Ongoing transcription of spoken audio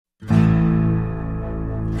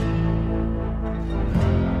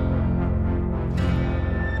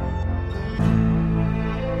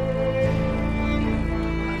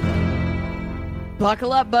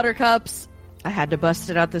Buckle up, buttercups. I had to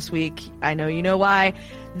bust it out this week. I know you know why.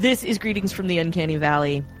 This is Greetings from the Uncanny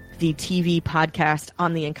Valley, the TV podcast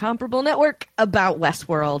on the Incomparable Network about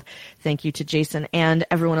Westworld. Thank you to Jason and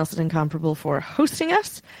everyone else at Incomparable for hosting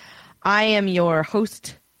us. I am your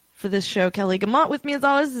host for this show, Kelly Gamont. With me, as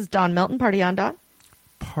always, is Don Melton. Party on, Don.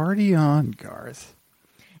 Party on, Garth.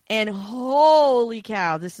 And holy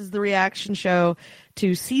cow, this is the reaction show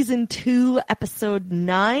to Season 2, Episode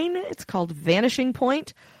 9. It's called Vanishing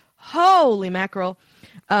Point. Holy mackerel.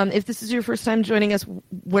 If this is your first time joining us,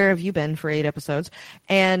 where have you been for 8 episodes?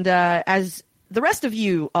 And as the rest of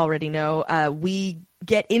you already know, we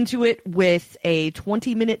get into it with a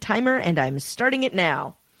 20-minute timer, and I'm starting it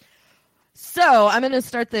now. So I'm going to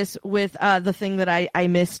start this with the thing that I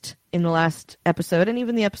missed in the last episode and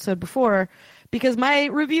even the episode before, because my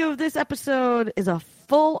review of this episode is a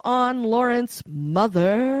full-on Lawrence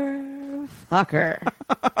motherfucker.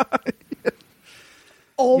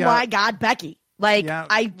 Oh my God, Becky!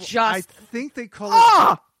 I think they call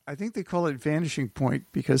it. I think they call it Vanishing Point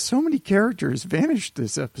because so many characters vanished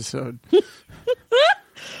this episode.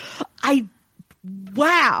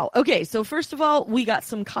 Wow. Okay, so first of all, we got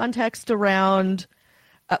some context around.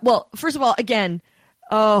 First of all, again,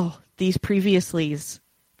 these previouslys.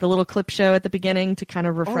 The little clip show at the beginning to kind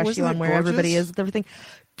of refresh you on where everybody is with everything.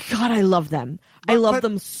 God, I love them. I love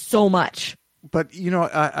them so much. But, you know,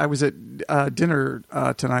 I was at dinner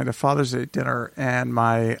tonight, a Father's Day dinner, and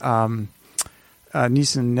my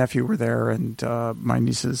niece and nephew were there, and my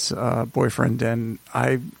niece's boyfriend, and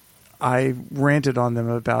I ranted on them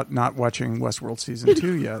about not watching Westworld Season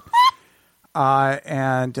 2 yet.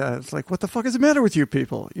 And it's like, what the fuck is the matter with you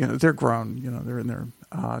people? You know, they're grown. You know, they're in their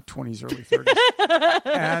 20s, early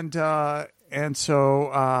 30s. And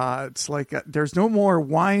so it's like there's no more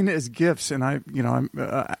wine as gifts. And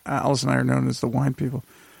Alice and I are known as the wine people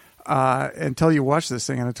until you watch this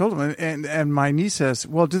thing. And I told him, and my niece says,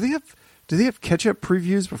 well, do they have ketchup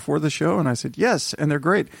previews before the show? And I said, yes, and they're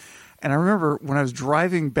great. And I remember when I was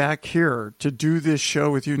driving back here to do this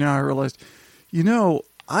show with you, now I realized, you know,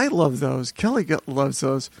 I love those. Kelly loves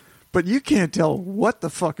those, but you can't tell what the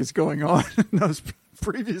fuck is going on in those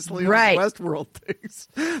previously on Westworld things.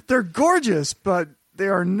 They're gorgeous, but they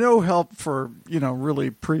are no help for, you know,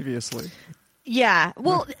 really previously. Yeah.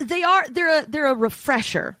 Well, they are. They're a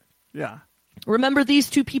refresher. Yeah. Remember, these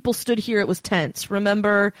two people stood here. It was tense.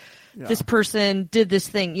 Remember, this person did this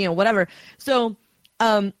thing. You know, whatever. So,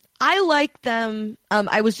 I like them.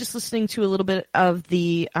 I was just listening to a little bit of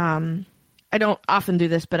the. I don't often do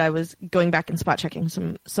this, but I was going back and spot checking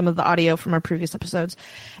some of the audio from our previous episodes,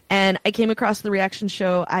 and I came across the reaction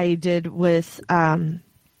show I did with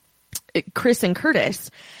Chris and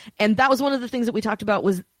Curtis, and that was one of the things that we talked about,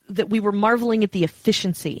 was that we were marveling at the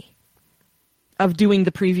efficiency of doing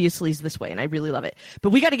the previouslys this way, and I really love it. But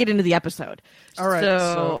we got to get into the episode. All right.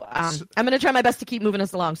 So I'm going to try my best to keep moving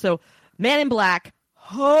us along. So, Man in Black,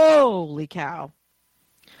 holy cow.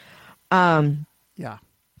 Yeah.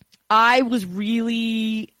 I was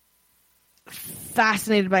really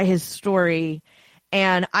fascinated by his story,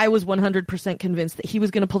 and I was 100% convinced that he was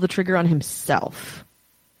going to pull the trigger on himself.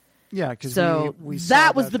 Yeah, because we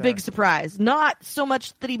that was the big surprise. Not so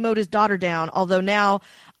much that he mowed his daughter down, although now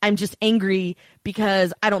I'm just angry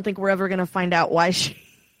because I don't think we're ever going to find out why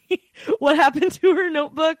what happened to her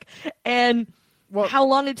notebook, and how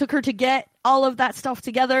long it took her to get all of that stuff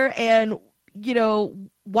together, and, you know,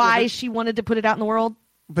 why she wanted to put it out in the world.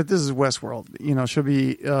 But this is Westworld. You know, she'll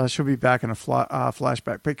be back in a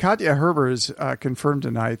flashback. But Katja Herbers confirmed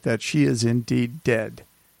tonight that she is indeed dead.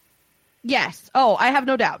 Yes. Oh, I have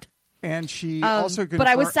no doubt. And she also confirmed... But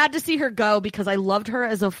I was sad to see her go because I loved her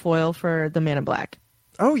as a foil for the Man in Black.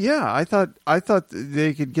 Oh yeah, I thought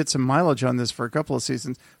they could get some mileage on this for a couple of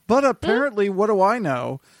seasons. But apparently, what do I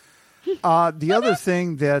know? The other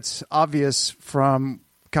thing that's obvious from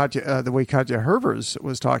Katja, the way Katja Herbers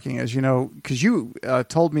was talking, as you know, because you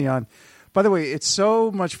told me on. By the way, it's so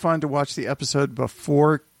much fun to watch the episode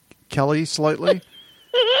before Kelly slightly,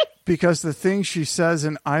 because the things she says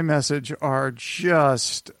in iMessage are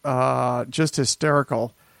just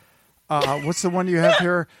hysterical. What's the one you have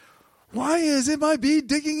here? Why is MIB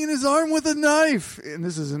digging in his arm with a knife? And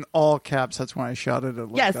this is in all caps. That's why I shouted it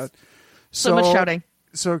like that. So much shouting.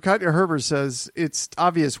 So Katja Herbers says it's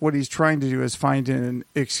obvious what he's trying to do is find an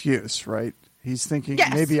excuse, right? He's thinking,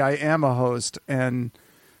 maybe I am a host, and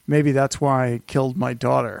maybe that's why I killed my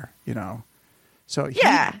daughter, you know? So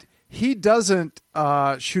he doesn't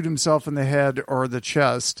shoot himself in the head or the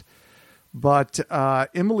chest, but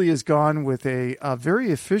Emily has gone with a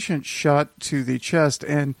very efficient shot to the chest,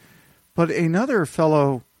 but another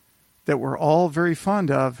fellow that we're all very fond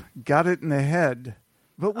of got it in the head.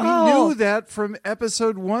 But we knew that from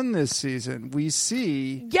episode 1 this season. We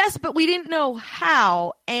see... Yes, but we didn't know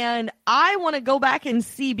how. And I want to go back and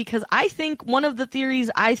see, because I think one of the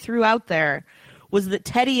theories I threw out there was that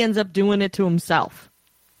Teddy ends up doing it to himself.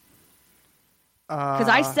 Because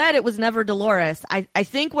I said it was never Dolores. I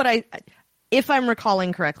think if I'm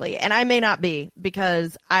recalling correctly, and I may not be,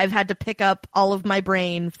 because I've had to pick up all of my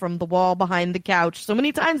brain from the wall behind the couch so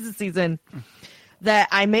many times this season that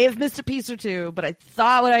I may have missed a piece or two, but I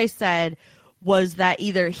thought what I said was that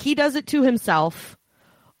either he does it to himself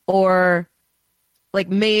or like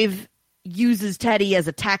Maeve uses Teddy as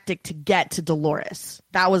a tactic to get to Dolores.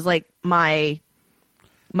 That was like my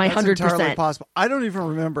 100%. Entirely possible. I don't even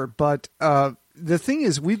remember, but the thing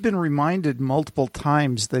is, we've been reminded multiple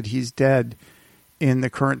times that he's dead in the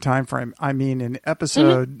current time frame. I mean, in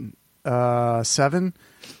episode 7,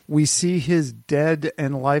 we see his dead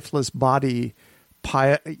and lifeless body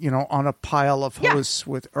on a pile of hosts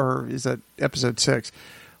or is that episode 6,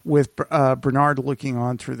 with Bernard looking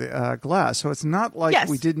on through the glass. So it's not like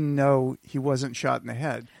we didn't know he wasn't shot in the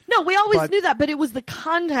head. No, we always knew that, but it was the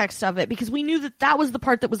context of it, because we knew that was the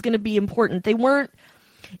part that was going to be important.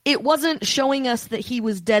 It wasn't showing us that he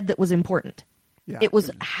was dead that was important. Yeah. It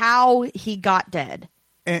was how he got dead.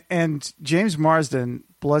 And James Marsden,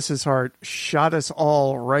 bless his heart, shot us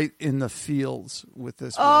all right in the feels with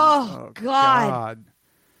this one. Oh, God.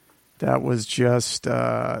 That was just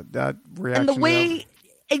that reaction. And the way,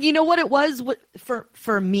 and you know what it was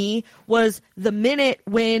for me, was the minute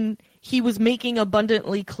when he was making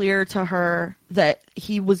abundantly clear to her that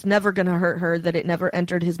he was never going to hurt her, that it never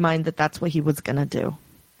entered his mind that that's what he was going to do.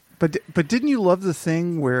 But didn't you love the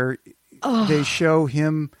thing where they show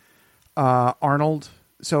him, Arnold?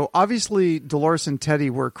 So obviously Dolores and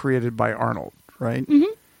Teddy were created by Arnold, right?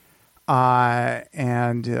 Mm-hmm.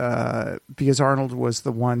 And because Arnold was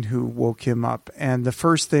the one who woke him up. And the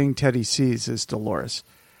first thing Teddy sees is Dolores.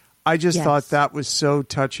 I just thought that was so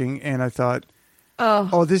touching. And I thought,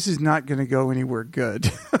 this is not going to go anywhere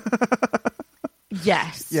good.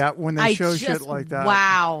 Yes. Yeah, when they show shit like that.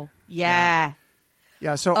 Wow. Yeah.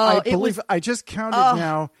 Yeah, so I believe I just counted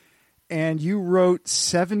now. And you wrote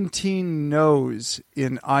 17 no's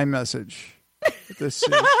in iMessage. This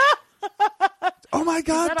oh my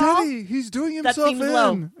God, Teddy! He's doing himself in.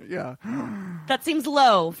 Low. Yeah, that seems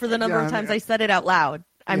low for the number of times I said it out loud.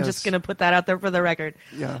 I'm just gonna put that out there for the record.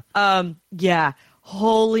 Yeah. Yeah.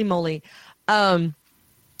 Holy moly. Wow.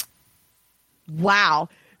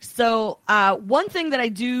 So one thing that I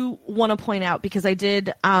do want to point out, because I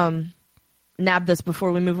did nab this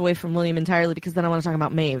before we move away from William entirely, because then I want to talk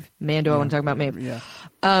about Maeve. Man, do I want to talk about Maeve. Yeah.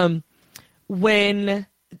 When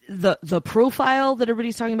the profile that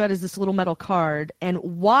everybody's talking about is this little metal card, and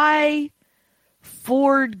why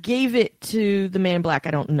Ford gave it to the Man in Black,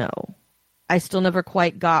 I don't know. I still never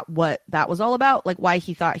quite got what that was all about, like why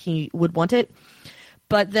he thought he would want it.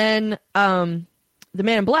 But then the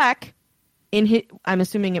Man in Black, I'm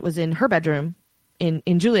assuming it was in her bedroom,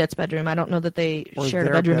 in Juliet's bedroom. I don't know that they shared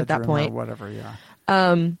a bedroom at that point. Or whatever, yeah.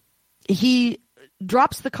 He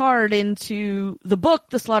drops the card into the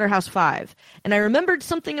book, The Slaughterhouse-Five. And I remembered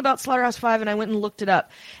something about Slaughterhouse-Five, and I went and looked it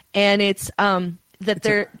up. And it's that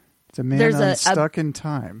it's a man unstuck in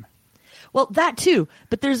time. Well, that too.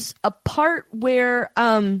 But there's a part where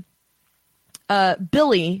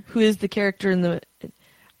Billy, who is the character in the...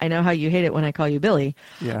 I know how you hate it when I call you Billy.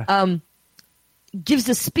 Yeah. Gives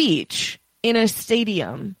a speech in a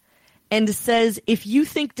stadium and says, if you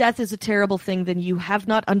think death is a terrible thing, then you have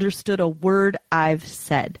not understood a word I've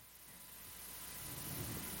said.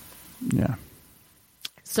 Yeah.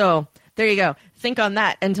 So there you go. Think on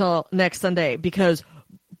that until next Sunday, because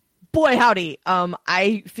boy, howdy.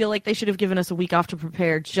 I feel like they should have given us a week off to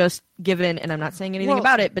prepare, just given, and I'm not saying anything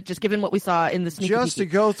about it, but just given what we saw in the sneak just to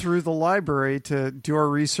go through the library to do our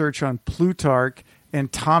research on Plutarch and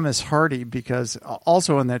Thomas Hardy, because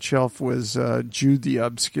also on that shelf was Jude the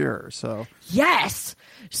Obscure. So yes.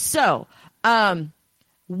 So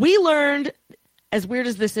we learned, as weird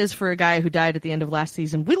as this is for a guy who died at the end of last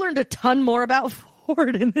season, we learned a ton more about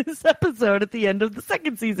Ford in this episode at the end of the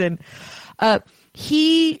second season.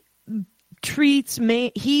 He treats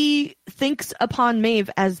Maeve, he thinks upon Maeve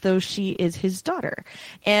as though she is his daughter,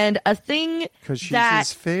 and a thing because she's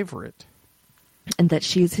his favorite. And that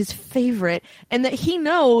she's his favorite, and that he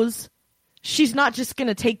knows she's not just going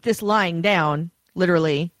to take this lying down,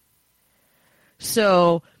 literally.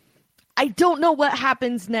 So I don't know what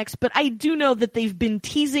happens next, but I do know that they've been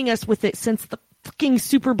teasing us with it since the fucking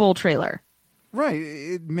Super Bowl trailer.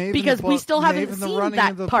 Right. Because we still haven't seen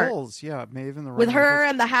that part. Bulls. Yeah, Maeve and the with her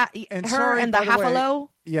and the Haffalo.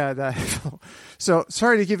 Yeah, that. So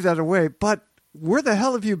sorry to give that away, but where the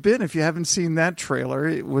hell have you been if you haven't seen that trailer?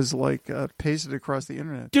 It was like pasted across the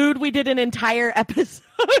internet. Dude, we did an entire episode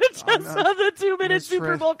just on the 2-minute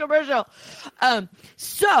Super Bowl commercial. And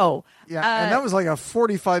that was like a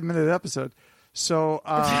 45-minute episute. So, thing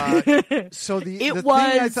I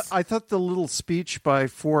thought the little speech by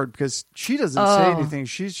Ford, because she doesn't say anything.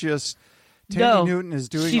 She's just Tandy Newton is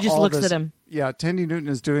doing. She just all looks this, at him. Yeah, Tandy Newton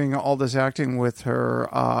is doing all this acting with her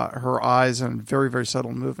eyes and very, very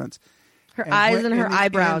subtle movements. Her eyes and her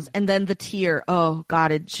eyebrows, and then the tear. Oh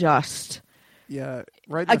God, it just. Yeah,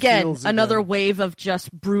 right. In again, the feels another wave of just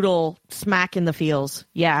brutal smack in the feels.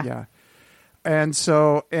 Yeah. Yeah. And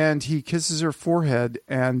he kisses her forehead,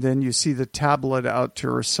 and then you see the tablet out to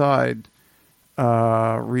her side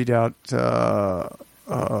read out.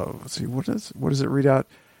 Let's see, what does it read out?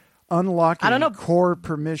 Unlocking I don't know. core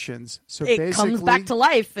permissions. So it basically, comes back to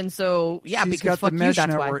life, and so because fuck you,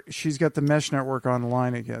 that's why she's got the mesh network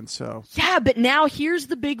online again. So yeah, but now here's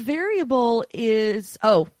the big variable: is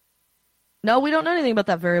no, we don't know anything about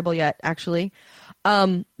that variable yet. Actually,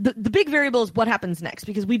 the big variable is what happens next,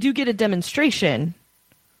 because we do get a demonstration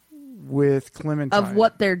with Clementine of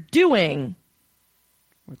what they're doing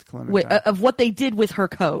with Clementine of what they did with her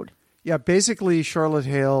code. Yeah, basically, Charlotte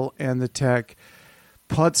Hale and the tech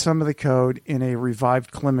put some of the code in a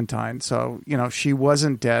revived Clementine. So, she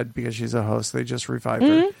wasn't dead because she's a host. They just revived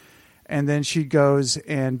her. And then she goes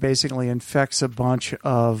and basically infects a bunch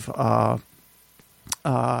of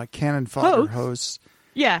cannon fodder hosts.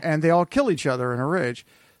 Yeah. And they all kill each other in a rage.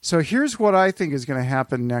 So here's what I think is going to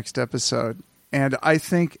happen next episode. And I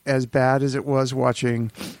think as bad as it was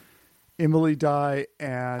watching Emily die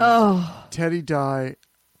and Teddy die,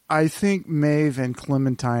 I think Maeve and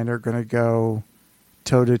Clementine are going to go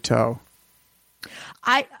toe to toe.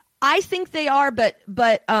 I think they are, but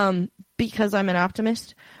because I'm an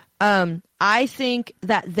optimist, I think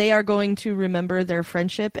that they are going to remember their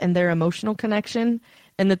friendship and their emotional connection,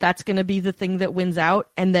 and that's going to be the thing that wins out,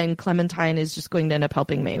 and then Clementine is just going to end up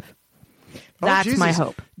helping Maeve. That's my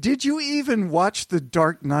hope. Did you even watch The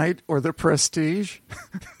Dark Knight or The Prestige?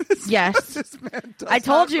 Yes. I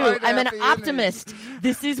told you, I'm an optimist.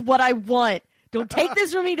 This is what I want. Don't take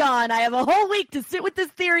this from me, Don. I have a whole week to sit with this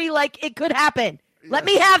theory like it could happen. Yes. Let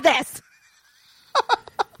me have this.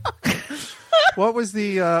 What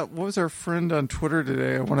was our friend on Twitter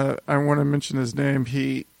today? I want to mention his name.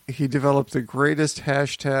 He developed the greatest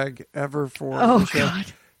hashtag ever for the show.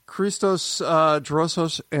 God. Christos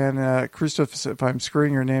Drosos, and Christos, if I'm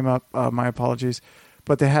screwing your name up, my apologies.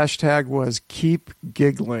 But the hashtag was keep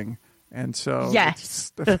giggling. And so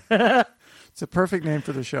yes. It's a perfect name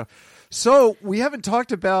for the show. So we haven't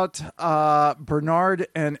talked about Bernard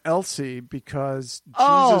and Elsie because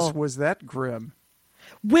Jesus was that grim.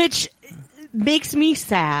 Which makes me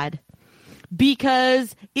sad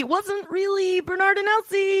because it wasn't really Bernard and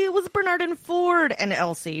Elsie. It was Bernard and Ford and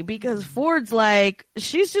Elsie, because Ford's like,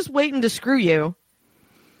 she's just waiting to screw you.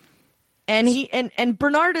 And and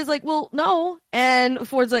Bernard is like, well, no. And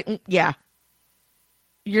Ford's like, yeah.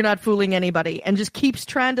 You're not fooling anybody, and just keeps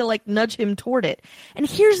trying to nudge him toward it. And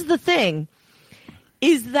here's the thing,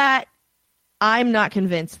 is that I'm not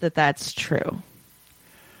convinced that that's true.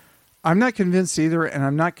 I'm not convinced either, and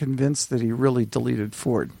I'm not convinced that he really deleted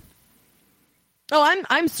Ford. Oh,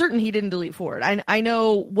 I'm certain he didn't delete Ford. I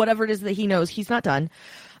know whatever it is that he knows, he's not done.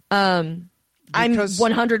 I'm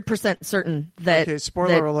 100% certain that... Okay,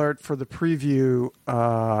 spoiler alert for the preview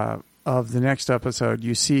of the next episode.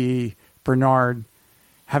 You see Bernard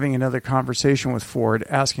having another conversation with Ford,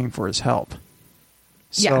 asking for his help.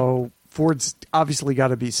 So Ford's obviously got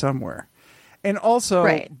to be somewhere. And also,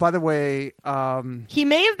 by the way... he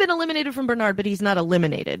may have been eliminated from Bernard, but he's not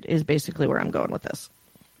eliminated, is basically where I'm going with this.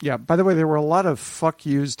 Yeah, by the way, there were a lot of fuck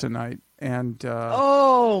yous tonight. And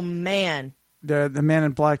oh, man. The Man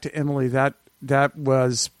in Black to Emily, that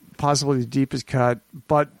was possibly the deepest cut.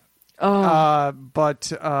 But Elsie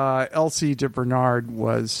to Bernard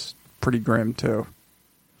was pretty grim, too.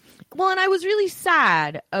 Well, and I was really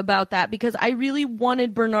sad about that because I really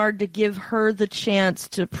wanted Bernard to give her the chance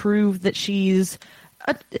to prove that she's,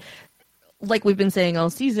 like we've been saying all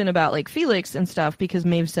season about Felix and stuff, because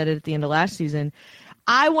Maeve said it at the end of last season.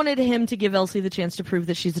 I wanted him to give Elsie the chance to prove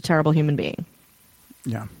that she's a terrible human being.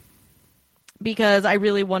 Yeah. Because I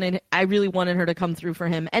really wanted her to come through for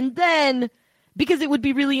him. And then, because it would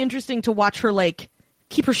be really interesting to watch her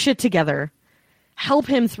keep her shit together, help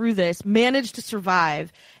him through this, manage to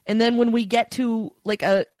survive. And then when we get to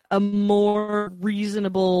a more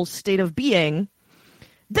reasonable state of being,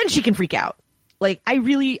 then she can freak out.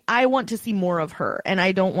 I want to see more of her, and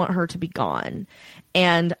I don't want her to be gone.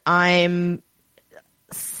 And I'm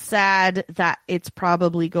sad that we're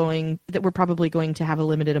probably going to have a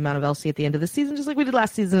limited amount of Elsie at the end of the season, just like we did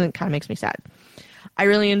last season. It kind of makes me sad. I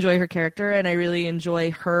really enjoy her character, and I really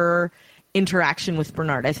enjoy her interaction with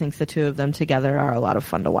Bernard. I think the two of them together are a lot of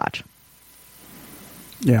fun to watch.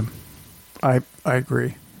 Yeah, I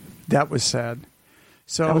agree. That was sad.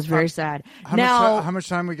 So that was very sad. How much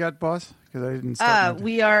time we got, boss? Because I didn't start.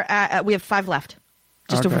 We have 5 left.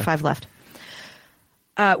 Just over 5 left.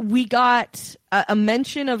 We got a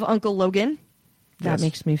mention of Uncle Logan. That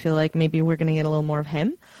makes me feel like maybe we're going to get a little more of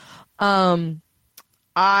him.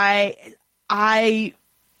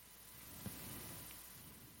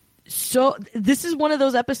 So this is one of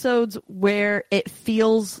those episodes where it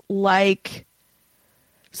feels like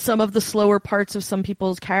some of the slower parts of some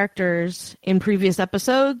people's characters in previous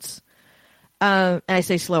episodes. And I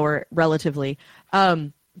say slower relatively.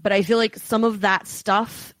 But I feel like some of that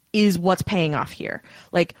stuff is what's paying off here.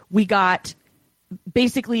 Like, we got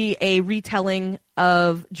basically a retelling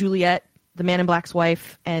of Juliet, the Man in Black's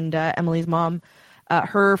wife, and Emily's mom,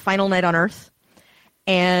 her final night on Earth.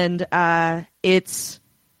 And it's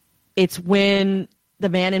when the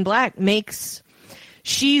Man in Black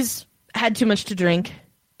she's had too much to drink,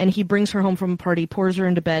 and he brings her home from a party, pours her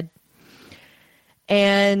into bed,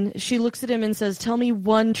 and she looks at him and says, "Tell me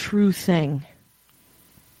one true thing."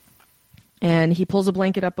 And he pulls a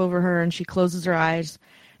blanket up over her, and she closes her eyes,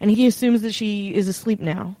 and he assumes that she is asleep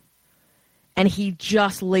now. And he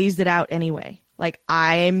just lays it out anyway. Like,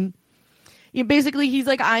 basically, he's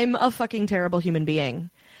like, I'm a fucking terrible human being.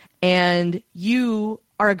 And you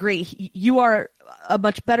are a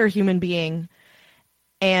much better human being.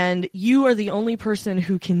 And you are the only person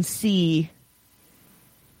who can see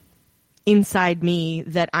inside me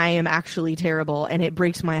that I am actually terrible. And it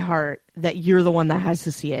breaks my heart that you're the one that has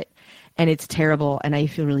to see it. And it's terrible, and I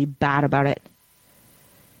feel really bad about it.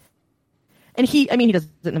 And he does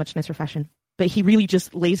it in a much nicer fashion, but he really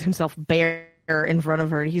just lays himself bare in front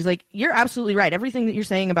of her. He's like, you're absolutely right. Everything that you're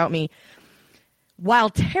saying about me, while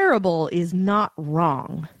terrible, is not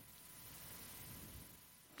wrong.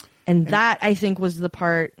 And that, I think, was the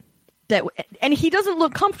part that... And he doesn't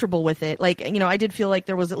look comfortable with it. Like, I did feel like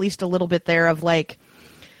there was at least a little bit there of, like,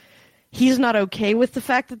 he's not okay with the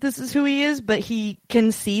fact that this is who he is, but he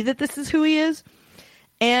can see that this is who he is,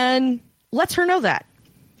 and lets her know that,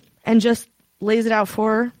 and just lays it out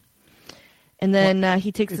for her. And then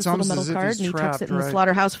he takes this little metal card and he tucks it in the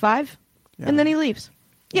Slaughterhouse-5, and then he leaves.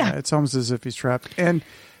 Yeah, it's almost as if he's trapped. And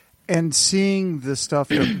seeing the stuff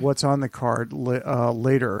that what's on the card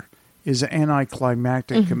later is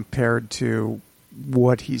anticlimactic compared to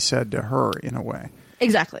what he said to her in a way.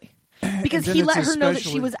 Exactly. Because he let her know that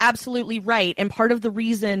she was absolutely right. And part of the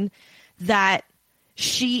reason that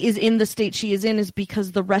she is in the state she is in is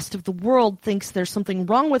because the rest of the world thinks there's something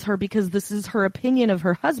wrong with her, because this is her opinion of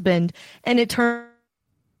her husband, and it turns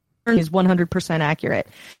is 100% accurate.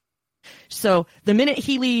 So the minute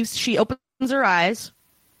he leaves, she opens her eyes,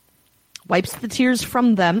 wipes the tears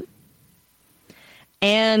from them,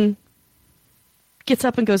 and gets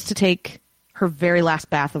up and goes to take her very last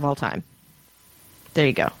bath of all time. There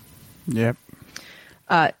you go. Yep.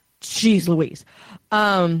 Jeez Louise.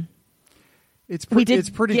 It's pretty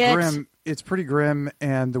grim. It's pretty grim,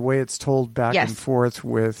 and the way it's told back and forth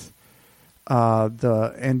with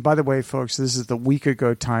and by the way, folks, this is the week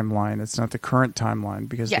ago timeline. It's not the current timeline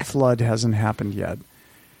because the flood hasn't happened yet.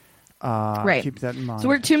 Right. Keep that in mind. So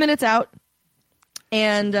we're 2 minutes out,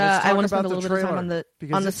 and I want to spend a little bit of time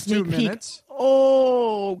on the sneak peek. Minutes.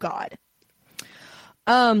 Oh God.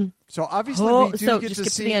 So obviously we do get just to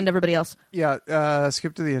skip see to the end, everybody else. Yeah,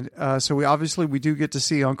 skip to the end. So we do get to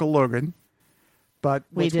see Uncle Logan, but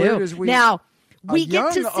we what's do. Weird is we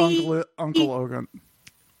get to see Uncle Logan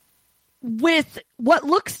with what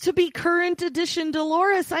looks to be current edition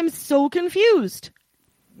Dolores. I'm so confused.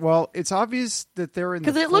 Well, it's obvious that they're in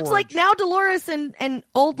because it looks like now Dolores and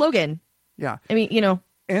old Logan. Yeah, I mean,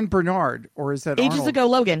 and Bernard, or is that ages Arnold? Ago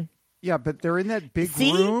Logan? Yeah, but they're in that big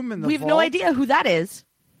room in the we have vault. no idea who that is.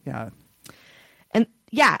 Yeah. And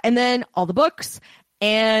then all the books,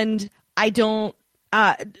 and I don't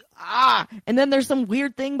and then there's some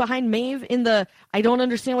weird thing behind Maeve I don't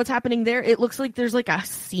understand what's happening there. It looks like there's like a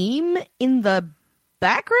seam in the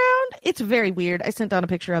background. It's very weird. I sent down a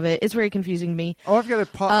picture of it. It's very confusing to me. Oh, I've got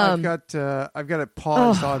it paused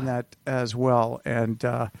on that as well, and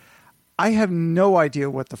I have no idea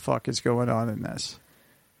what the fuck is going on in this.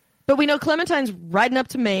 But we know Clementine's riding up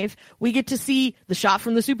to Maeve. We get to see the shot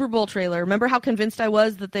from the Super Bowl trailer. Remember how convinced I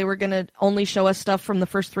was that they were going to only show us stuff from the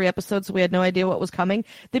first 3 episodes, so we had no idea what was coming?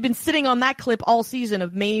 They've been sitting on that clip all season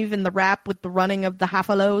of Maeve and the rap with the running of the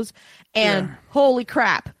Haffalos, and holy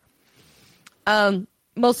crap.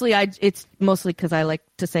 It's mostly because I like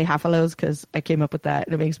to say half-a-lows because I came up with that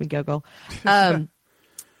and it makes me giggle.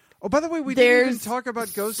 Oh, by the way, we didn't even talk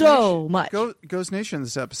about Ghost Ghost Nation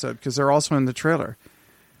this episode because they're also in the trailer.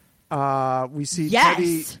 We see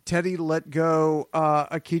Teddy let go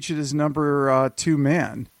Akichita's number 2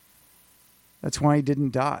 man. That's why he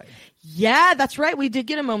didn't die. Yeah, that's right. We did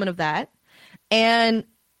get a moment of that. And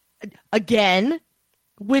again,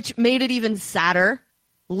 which made it even sadder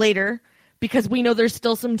later because we know there's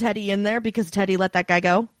still some Teddy in there because Teddy let that guy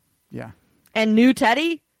go. Yeah. And new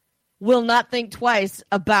Teddy will not think twice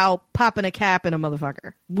about popping a cap in a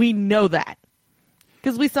motherfucker. We know that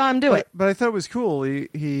because we saw him do it. But I thought it was cool.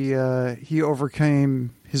 He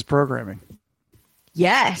overcame his programming.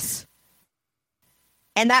 Yes.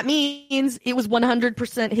 And that means it was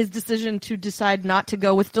 100% his decision to decide not to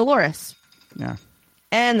go with Dolores. Yeah.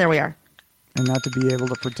 And there we are. And not to be able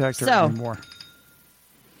to protect her anymore.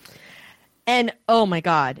 And, oh my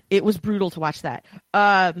God, it was brutal to watch that.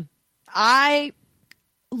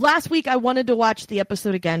 Last week I wanted to watch the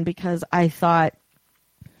episode again because I thought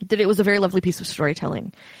that it was a very lovely piece of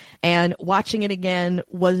storytelling. And watching it again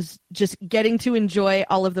was just getting to enjoy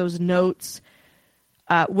all of those notes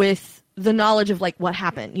with the knowledge of like what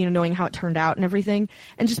happened, knowing how it turned out and everything,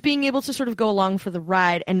 and just being able to sort of go along for the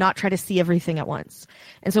ride and not try to see everything at once.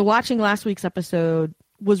 And so watching last week's episode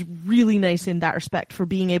was really nice in that respect for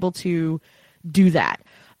being able to do that.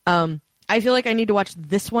 I feel like I need to watch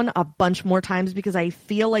this one a bunch more times because I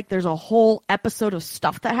feel like there's a whole episode of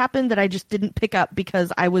stuff that happened that I just didn't pick up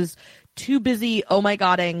because I was too busy oh my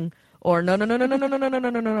godding or no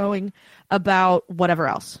about whatever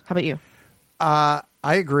else. How about you?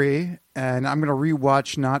 I agree, and I'm going to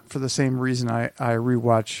rewatch not for the same reason I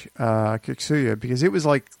rewatch Kikuya because it was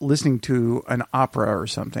like listening to an opera or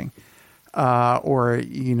something,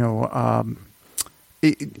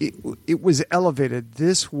 it was elevated.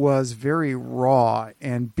 This was very raw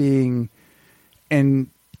and being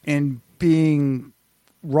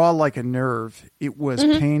raw like a nerve. It was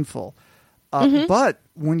painful. But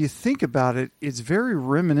when you think about it, it's very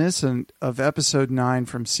reminiscent of episode 9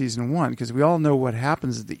 from season 1, because we all know what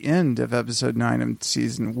happens at the end of episode 9 of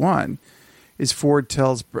season 1 is Ford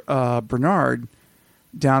tells Bernard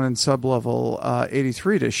down in sublevel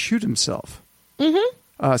 83 to shoot himself.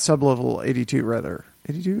 Sublevel 82, rather.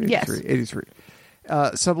 82? 83? Yes. 83.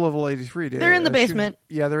 Sublevel 83. They're in the basement.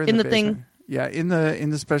 Yeah, they're in the basement. Thing. Yeah, in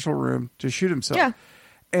the special room to shoot himself. Yeah.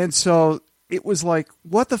 And so it was like,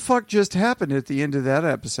 what the fuck just happened at the end of that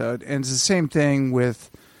episode? And it's the same thing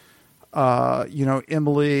with,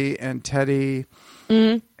 Emily and Teddy,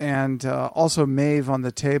 and also Maeve on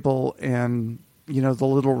the table, and the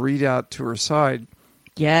little readout to her side.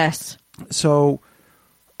 Yes. So,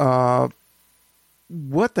 what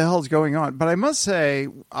the hell is going on? But I must say,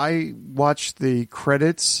 I watched the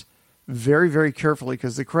credits very, very carefully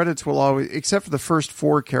because the credits will always, except for the first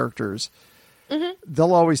 4 characters.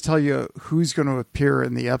 They'll always tell you who's going to appear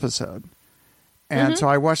in the episode. And so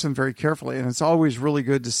I watch them very carefully. And it's always really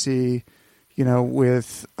good to see,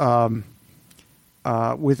 with Ed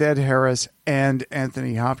Harris and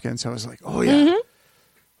Anthony Hopkins. So I was like, oh, yeah.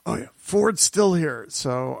 Oh, yeah. Ford's still here.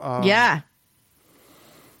 So, yeah.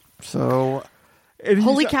 So.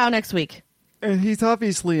 Holy cow, next week. And he's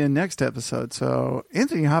obviously in next episode. So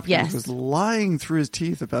Anthony Hopkins was lying through his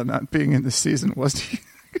teeth about not being in this season, wasn't he?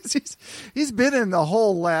 Because he's been in the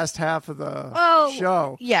whole last half of the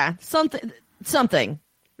show. Yeah, something.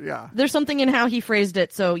 Yeah. There's something in how he phrased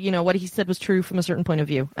it, so, what he said was true from a certain point of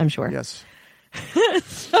view, I'm sure. Yes.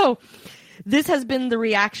 So, this has been the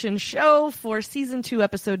reaction show for Season 2,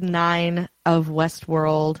 Episode 9 of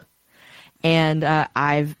Westworld. And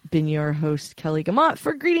I've been your host, Kelly Gamont,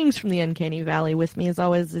 for Greetings from the Uncanny Valley. With me, as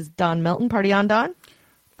always, is Don Melton. Party on, Don.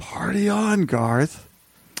 Party on, Garth.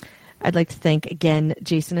 I'd like to thank, again,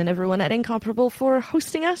 Jason and everyone at Incomparable for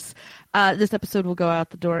hosting us. This episode will go out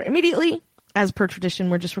the door immediately. As per tradition,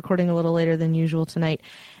 we're just recording a little later than usual tonight.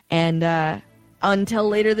 And until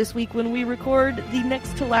later this week when we record the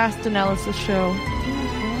next to last analysis show,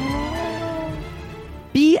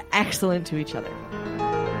 be excellent to each other.